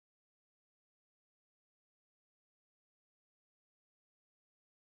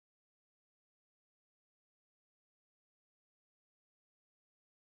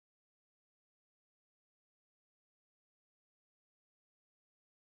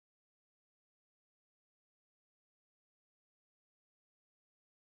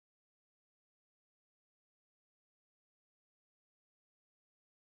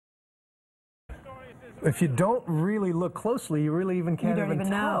If you don't really look closely, you really even can't even tell.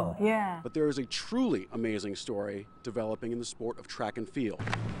 Know. Yeah. But there is a truly amazing story developing in the sport of track and field.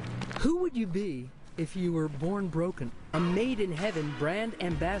 Who would you be if you were born broken? A made-in-heaven brand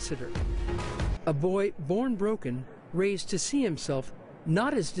ambassador. A boy born broken, raised to see himself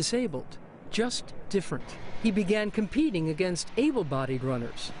not as disabled, just different. He began competing against able-bodied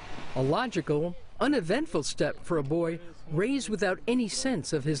runners. A logical, uneventful step for a boy raised without any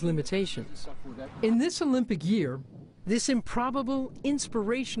sense of his limitations. In this Olympic year, this improbable,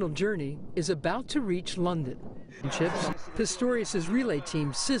 inspirational journey is about to reach London. Pistorius' relay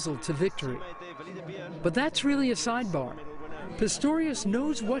team sizzled to victory. But that's really a sidebar. Pistorius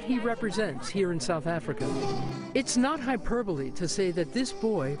knows what he represents here in South Africa. It's not hyperbole to say that this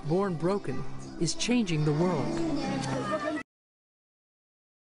boy, born broken, is changing the world.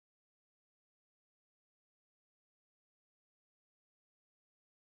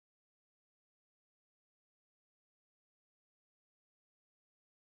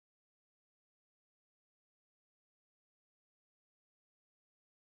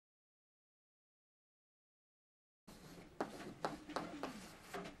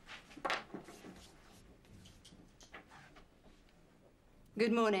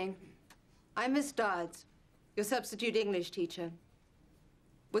 Good morning. I'm Miss Dodds, your substitute English teacher.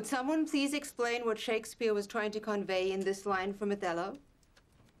 Would someone please explain what Shakespeare was trying to convey in this line from Othello?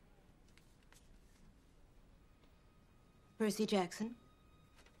 Percy Jackson?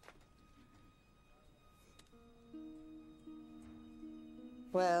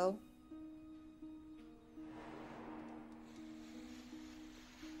 Well?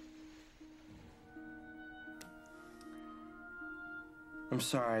 I'm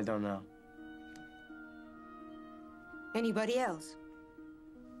sorry, I don't know. Anybody else?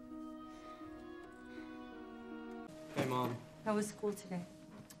 Hey, Mom. How was school today?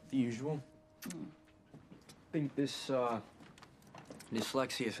 The usual. I think this,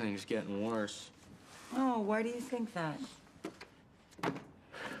 dyslexia thing is getting worse. Oh, why do you think that?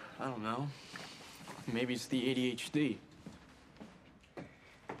 I don't know. Maybe it's the ADHD. You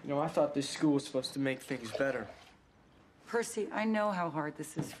know, I thought this school was supposed to make things better. Percy, I know how hard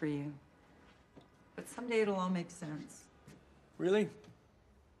this is for you. But someday it'll all make sense. Really?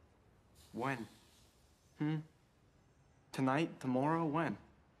 When? Tonight? Tomorrow? When?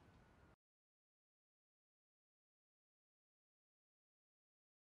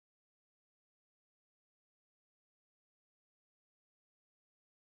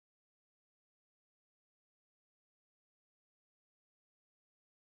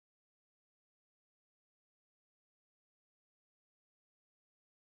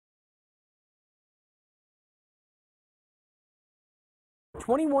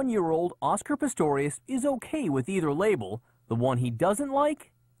 "21-year-old Oscar Pistorius is okay with either label. The one he doesn't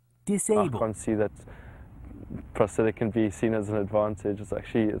like? Disabled." I can't see that prosthetic can be seen as an advantage.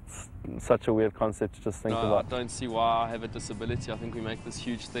 It's such a weird concept to just think about. I don't see why I have a disability. I think we make this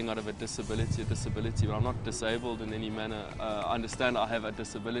huge thing out of a disability, but I'm not disabled in any manner. I understand I have a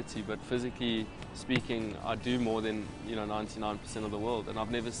disability, but physically speaking, I do more than 99% of the world, and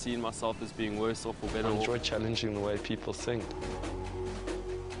I've never seen myself as being worse off or better off. I enjoy challenging the way people think.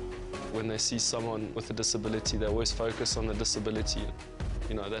 When they see someone with a disability, they always focus on the disability.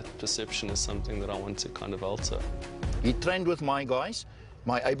 That perception is something that I want to kind of alter. He trained with my guys,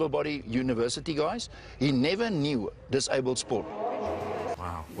 my able-bodied university guys. He never knew disabled sport.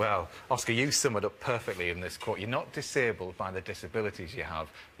 Wow. Well, Oscar, you sum it up perfectly in this quote. You're not disabled by the disabilities you have.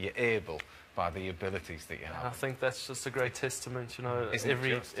 You're able by the abilities that you have. I think that's just a great testament,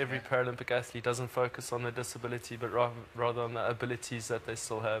 every Paralympic athlete doesn't focus on their disability, but rather on the abilities that they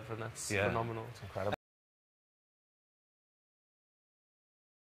still have, and that's phenomenal. It's incredible.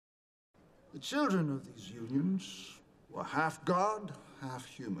 The children of these unions were half God, half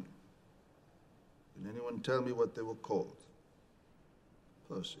human. Can anyone tell me what they were called?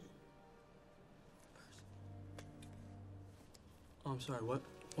 Percy. Oh, I'm sorry, what?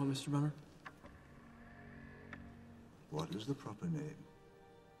 What, Mr. Brunner? What is the proper name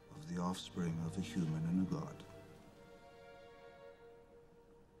of the offspring of a human and a god?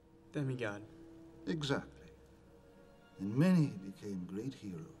 Demigod. Exactly. And many became great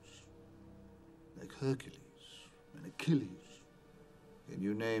heroes, like Hercules and Achilles. Can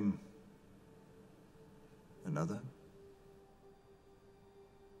you name another?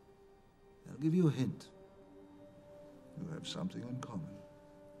 I'll give you a hint. You have something in common.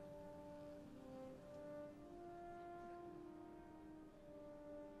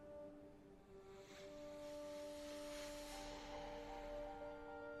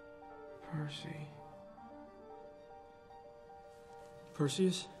 Percy.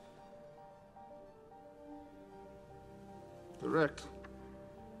 Perseus? Correct.